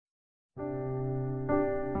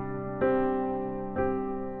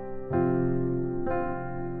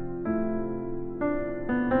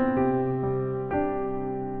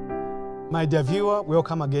My dear viewer,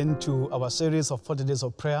 welcome again to our series of 40 Days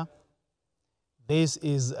of Prayer. This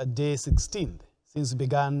is day 16 since we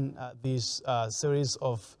began this series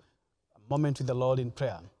of Moment with the Lord in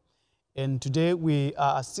Prayer. And today we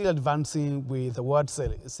are still advancing with the Word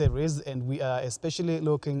series, and we are especially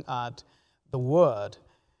looking at the Word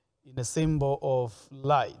in a symbol of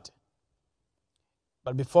light.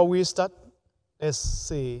 But before we start, let's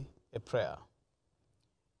say a prayer.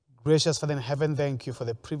 Gracious Father in heaven, thank you for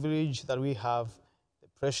the privilege that we have, the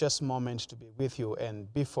precious moment to be with you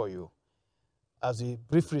and before you. As we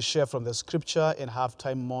briefly share from the scripture and have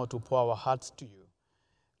time more to pour our hearts to you,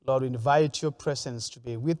 Lord, we invite your presence to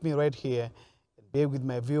be with me right here and be with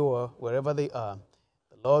my viewer wherever they are.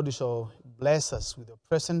 The Lord, you shall bless us with your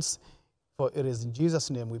presence, for it is in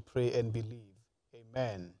Jesus' name we pray and believe.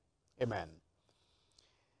 Amen. Amen.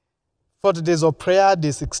 40 Days of Prayer,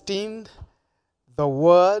 day 16. The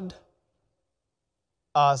Word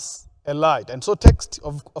as a light. And so text,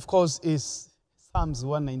 of course, is Psalms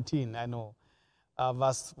 119, I know,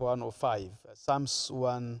 verse 105. Psalms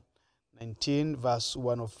 119, verse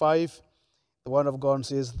 105. The Word of God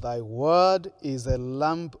says, Thy Word is a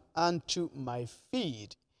lamp unto my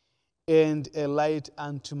feet and a light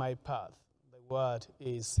unto my path. The Word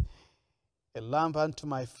is a lamp unto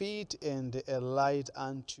my feet and a light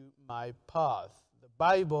unto my path. The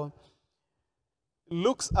Bible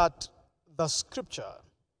looks at the scripture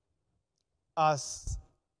as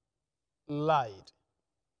light.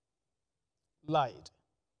 Light.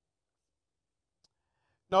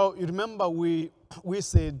 Now, you remember we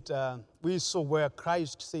said, we saw where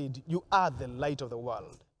Christ said, you are the light of the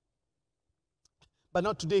world. But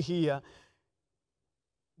not today here.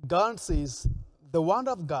 God says, the Word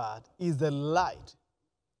of God is the light.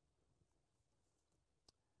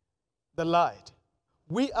 The light.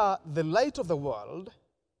 We are the light of the world,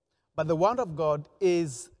 but the Word of God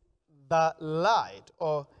is the light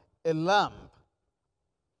or a lamp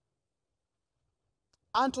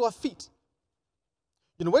unto our feet.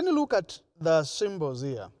 You know, when you look at the symbols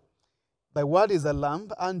here, the Word is a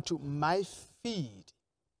lamp unto my feet.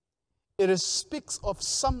 It speaks of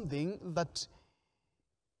something that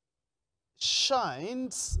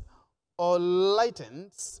shines or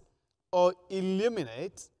lightens or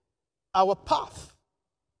illuminates our path.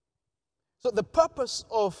 So the purpose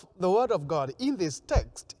of the Word of God in this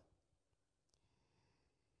text,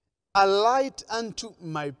 a light unto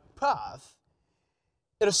my path,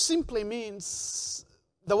 it simply means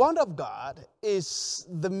the Word of God is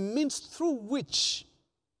the means through which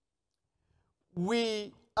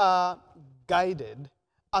we are guided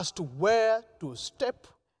as to where to step,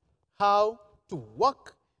 how to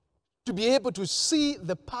walk, to be able to see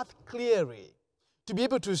the path clearly, to be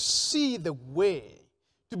able to see the way,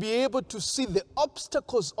 to be able to see the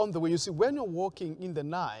obstacles on the way. You see, when you're walking in the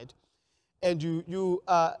night and you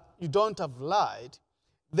don't have light,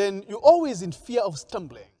 then you're always in fear of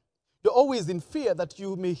stumbling. You're always in fear that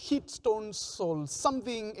you may hit stones or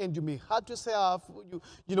something and you may hurt yourself.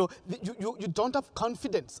 You don't have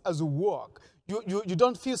confidence as you walk. You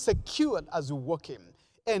don't feel secured as you walk in.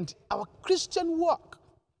 And our Christian walk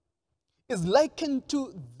is likened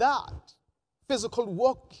to that physical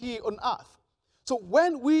walk here on earth. So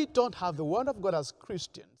when we don't have the Word of God as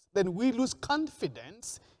Christians, then we lose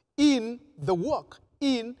confidence in the walk,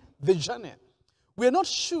 in the journey. We are not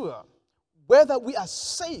sure whether we are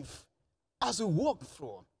safe as we walk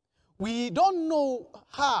through. We don't know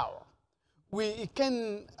how we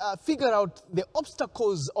can figure out the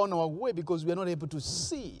obstacles on our way because we are not able to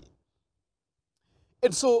see.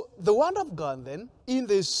 And so the Word of God then in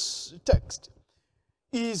this text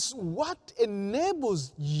is what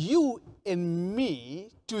enables you and me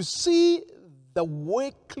to see the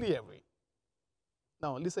way clearly.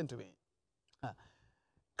 Now, listen to me.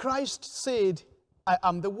 Christ said, I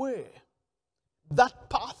am the way. That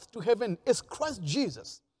path to heaven is Christ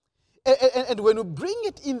Jesus. And when you bring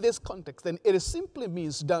it in this context, then it simply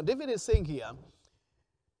means, now David is saying here,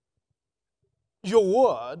 your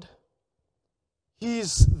word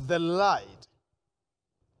is the light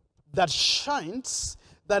that shines,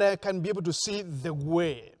 that I can be able to see the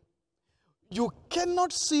way. You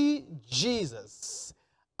cannot see Jesus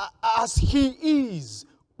as he is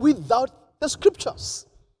without the scriptures.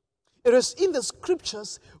 It is in the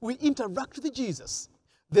scriptures we interact with Jesus.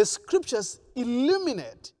 The scriptures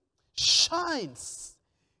illuminate, shines,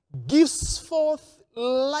 gives forth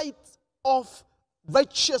light of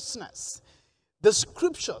righteousness. The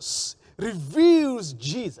scriptures reveals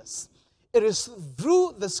Jesus. It is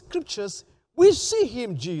through the scriptures we see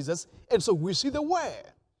him, Jesus, and so we see the way.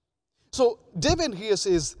 So David here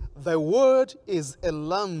says, thy word is a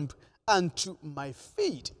lamp unto my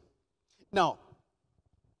feet. Now,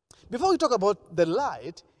 before we talk about the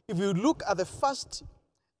light, if you look at the first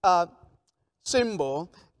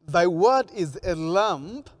symbol, thy word is a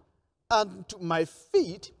lamp unto my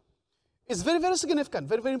feet, it's very, very significant,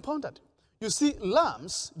 very, very important. You see,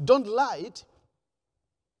 lamps don't light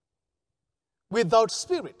without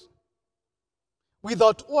spirit,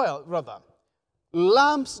 without oil, rather.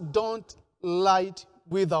 Lamps don't light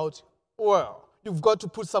without oil. You've got to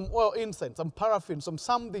put some oil incense, some paraffin,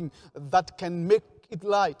 something that can make it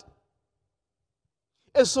light.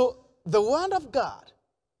 And so the word of God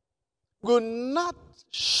will not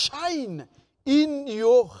shine in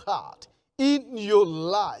your heart, in your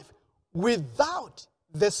life, without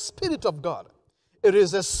the Spirit of God. It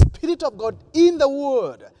is the Spirit of God in the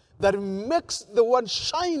Word that makes the one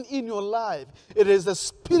shine in your life. It is the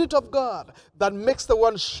Spirit of God that makes the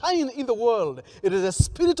one shine in the world. It is the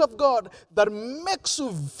Spirit of God that makes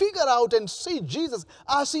you figure out and see Jesus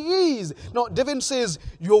as He is. Now, David says,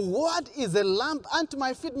 your word is a lamp unto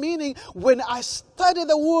my feet, meaning when I study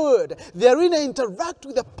the Word, therein I interact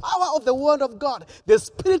with the power of the Word of God, the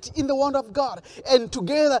Spirit in the Word of God, and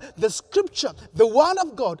together the Scripture, the Word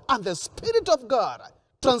of God, and the Spirit of God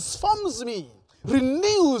transforms me,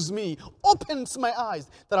 renews me, opens my eyes,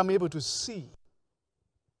 that I'm able to see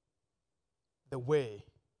the way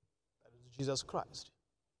that is Jesus Christ.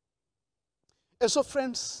 And so,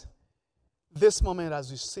 friends, this moment as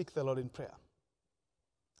we seek the Lord in prayer,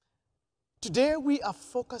 today we are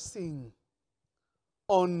focusing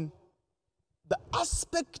on the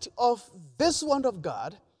aspect of this word of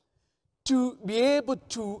God to be able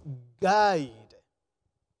to guide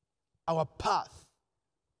our path,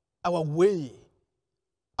 our way,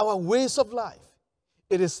 our ways of life.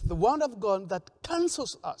 It is the word of God that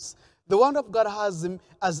counsels us. The word of God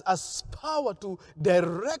has power to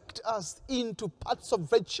direct us into paths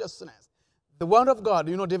of righteousness. The word of God,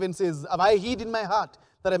 you know, David says, have I hid in my heart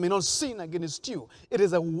that I may not sin against you? It is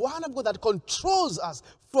the word of God that controls us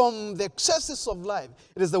from the excesses of life.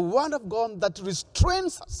 It is the word of God that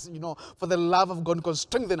restrains us, you know, for the love of God can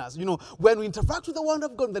strengthen us. You know, when we interact with the word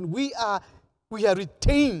of God, then we are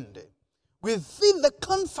retained within the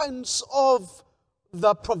confines of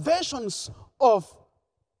the provisions of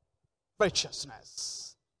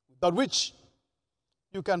righteousness, without which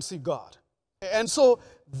you can see God. And so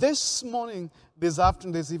this morning, this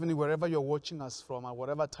afternoon, this evening, wherever you're watching us from, or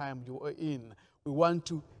whatever time you are in, we want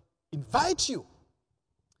to invite you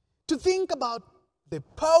to think about the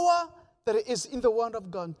power that is in the Word of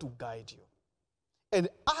God to guide you. And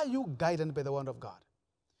are you guided by the Word of God?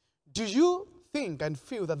 Do you think and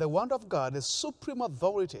feel that the Word of God is supreme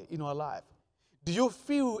authority in our life? Do you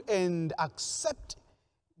feel and accept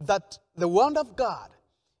that the Word of God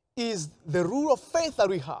is the rule of faith that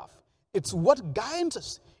we have? It's what guides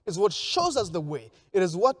us. It's what shows us the way. It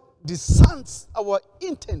is what discerns our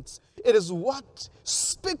intents. It is what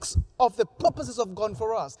speaks of the purposes of God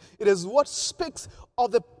for us. It is what speaks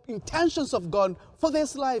of the intentions of God for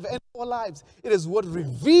this life and our lives. It is what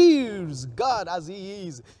reveals God as He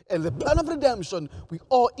is. And the plan of redemption, we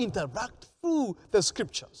all interact through the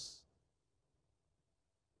Scriptures.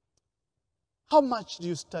 How much do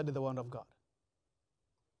you study the Word of God?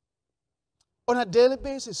 On a daily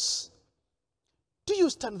basis, do you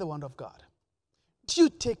study the Word of God? Do you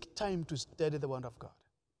take time to study the Word of God?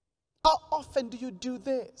 How often do you do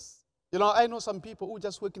this? You know, I know some people who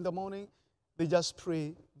just wake in the morning, they just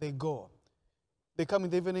pray, they go. They come in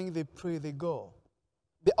the evening, they pray, they go.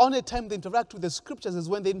 The only time they interact with the Scriptures is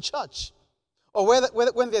when they're in church or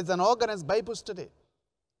when there's an organized Bible study.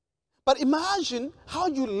 But imagine how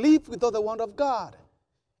you live without the Word of God.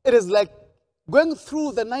 It is like going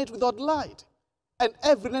through the night without light and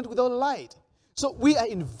every night without light. So we are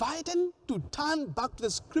invited to turn back to the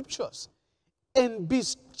Scriptures and be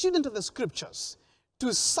students of the Scriptures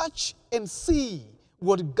to search and see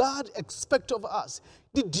what God expects of us.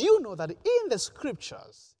 Did you know that in the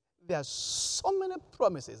Scriptures, there are so many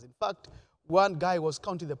promises? In fact, one guy was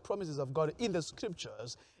counting the promises of God in the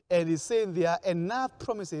Scriptures, and he's saying there are enough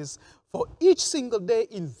promises for each single day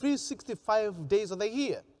in 365 days of the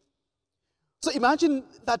year. So imagine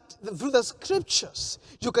that through the Scriptures,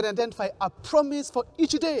 you can identify a promise for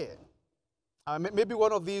each day. Maybe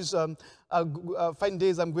one of these fine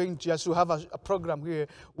days I'm going to just to have a program here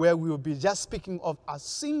where we will be just speaking of a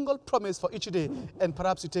single promise for each day, and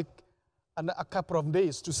perhaps you take a couple of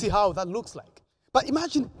days to see how that looks like. But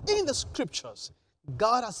imagine in the Scriptures,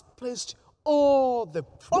 God has placed all the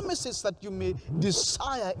promises that you may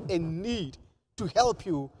desire and need to help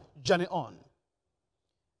you journey on.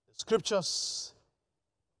 The Scriptures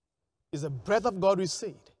is the breath of God, we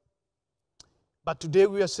said. But today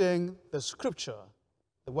we are saying the Scripture,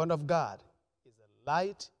 the The Word of God is a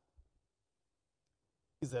light,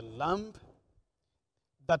 is a lamp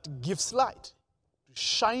that gives light to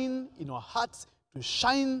shine in our hearts, to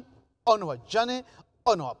shine on our journey,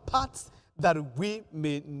 on our paths, that we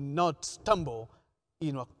may not stumble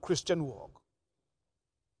in our Christian walk.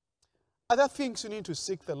 Other things you need to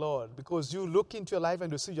seek the Lord, because you look into your life and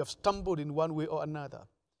you see you have stumbled in one way or another.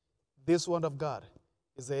 This Word of God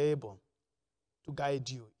is able to guide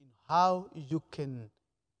you in how you can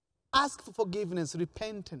ask for forgiveness,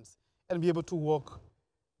 repentance, and be able to walk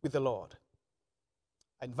with the Lord.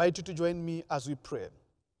 I invite you to join me as we pray.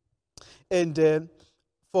 And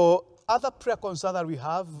for other prayer concerns that we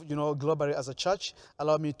have, globally as a church,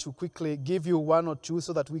 allow me to quickly give you one or two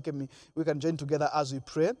so that we can join together as we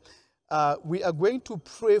pray. We are going to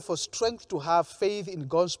pray for strength to have faith in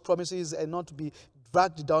God's promises and not to be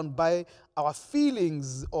dragged down by our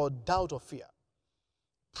feelings or doubt or fear.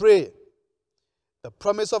 Pray the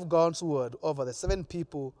promise of God's word over the 7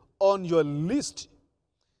 people on your list.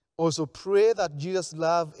 Also pray that Jesus'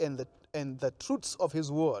 love and the truths of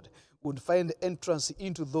his word would find entrance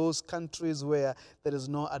into those countries where there is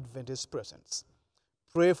no Adventist presence.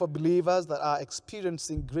 Pray for believers that are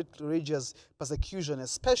experiencing great religious persecution,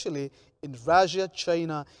 especially in Russia,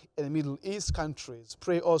 China, and Middle East countries.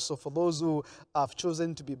 Pray also for those who have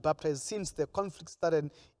chosen to be baptized since the conflict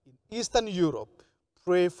started in Eastern Europe.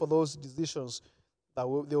 Pray for those decisions that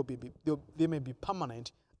they may be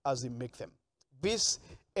permanent as we make them. This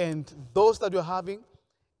and those that you're having,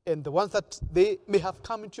 and the ones that they may have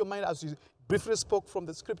come into your mind as you briefly spoke from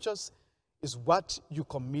the scriptures, is what you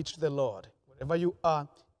commit to the Lord. Wherever you are,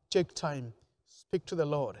 take time, speak to the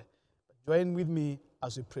Lord. Join with me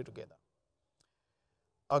as we pray together.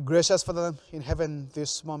 Our gracious Father in heaven,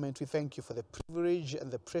 this moment we thank you for the privilege and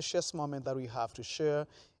the precious moment that we have to share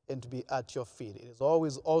and to be at your feet. It is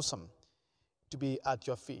always awesome to be at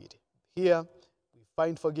your feet. Here we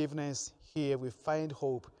find forgiveness. Here we find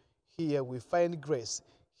hope. Here we find grace.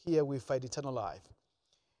 Here we find eternal life.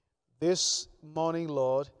 This morning,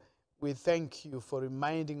 Lord, we thank you for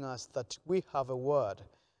reminding us that we have a word,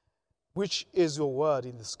 which is your word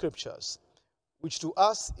in the scriptures, which to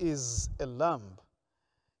us is a lamp.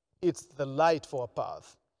 It's the light for our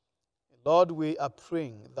path. Lord, we are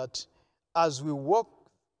praying that as we walk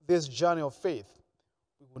this journey of faith,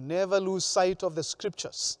 we will never lose sight of the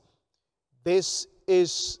scriptures. This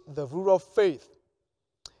is the rule of faith,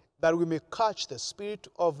 that we may catch the spirit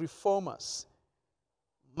of reformers,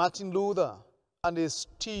 Martin Luther and his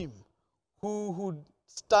team, who would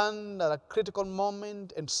stand at a critical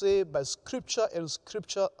moment and say, by scripture and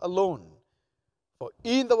scripture alone, for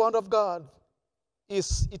in the word of God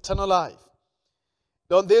is eternal life.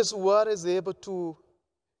 Lord, this word is able to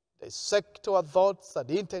dissect our thoughts and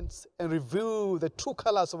intents and reveal the true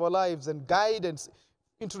colors of our lives and guide us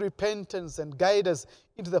into repentance and guide us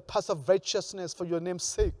into the path of righteousness for your name's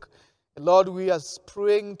sake. And Lord, we are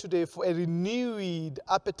praying today for a renewed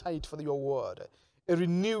appetite for your word, a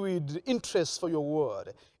renewed interest for your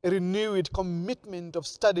word, a renewed commitment of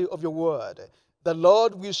study of your word. The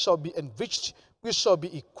Lord, we shall be enriched, we shall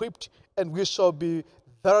be equipped, and we shall be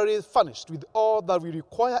thoroughly furnished with all that we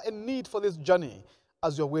require and need for this journey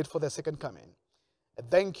as we wait for the second coming. And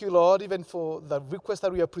thank you, Lord, even for the request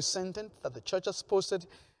that we have presented, that the church has posted.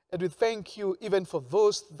 And we thank you even for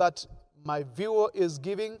those that my viewer is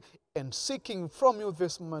giving and seeking from you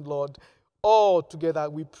this moment, Lord. All together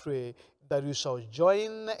we pray that we shall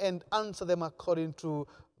join and answer them according to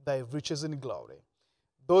thy riches in glory.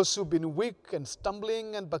 Those who've been weak and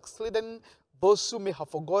stumbling and backslidden, those who may have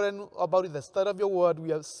forgotten about the start of your word,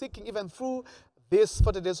 we are seeking even through these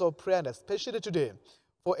 40 days of prayer, and especially today,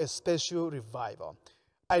 for a special revival.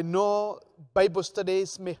 I know Bible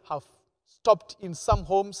studies may have stopped in some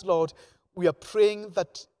homes, Lord. We are praying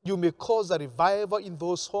that you may cause a revival in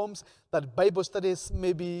those homes, that Bible studies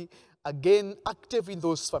may be again active in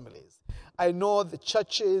those families. I know the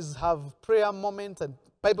churches have prayer moments and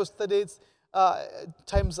Bible studies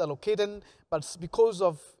times allocated, but because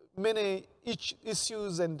of many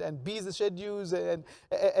issues and busy schedules and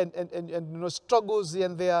struggles here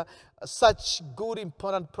and there, such good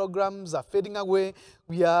important programs are fading away.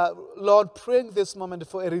 We are, Lord, praying this moment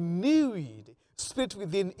for a renewed spirit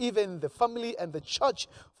within even the family and the church,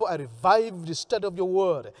 for a revived study of your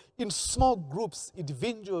word in small groups,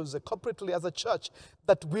 individuals, corporately as a church,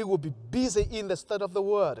 that we will be busy in the study of the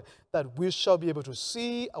word, that we shall be able to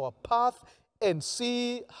see our path and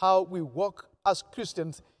see how we walk as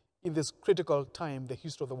Christians in this critical time, the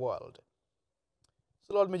history of the world.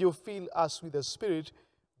 So Lord, may you fill us with the Spirit,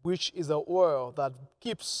 which is a oil that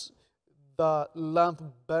keeps the lamp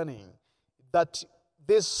burning, that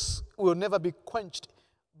this will never be quenched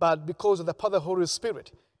but because of the power of the Holy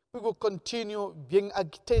Spirit, we will continue being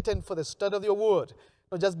agitated for the study of your word.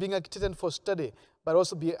 Not just being agitated for study, but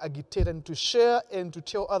also be agitated to share and to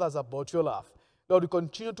tell others about your love. Lord, we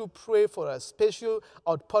continue to pray for a special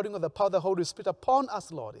outpouring of the power of the Holy Spirit upon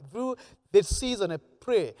us, Lord. Through this season, I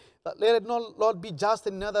pray that let it not, Lord, be just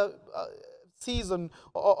another season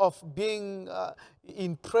of being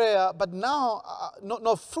in prayer, but now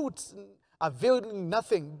no fruits availing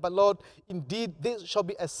nothing. But Lord, indeed, this shall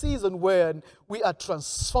be a season where we are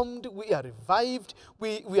transformed, we are revived,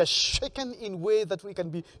 we are shaken in ways that we can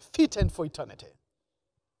be fitted for eternity.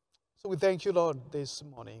 So we thank you, Lord, this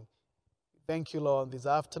morning. Thank you, Lord, this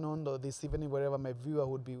afternoon or this evening, wherever my viewer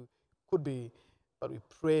could be. But we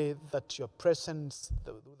pray that your presence,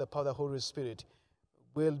 the power of the Holy Spirit,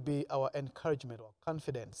 will be our encouragement, our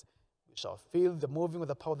confidence. We shall feel the moving of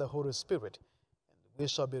the power of the Holy Spirit. And we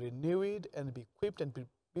shall be renewed and be equipped and be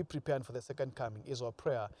prepared for the second coming, is our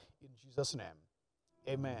prayer in Jesus' name.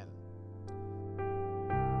 Amen.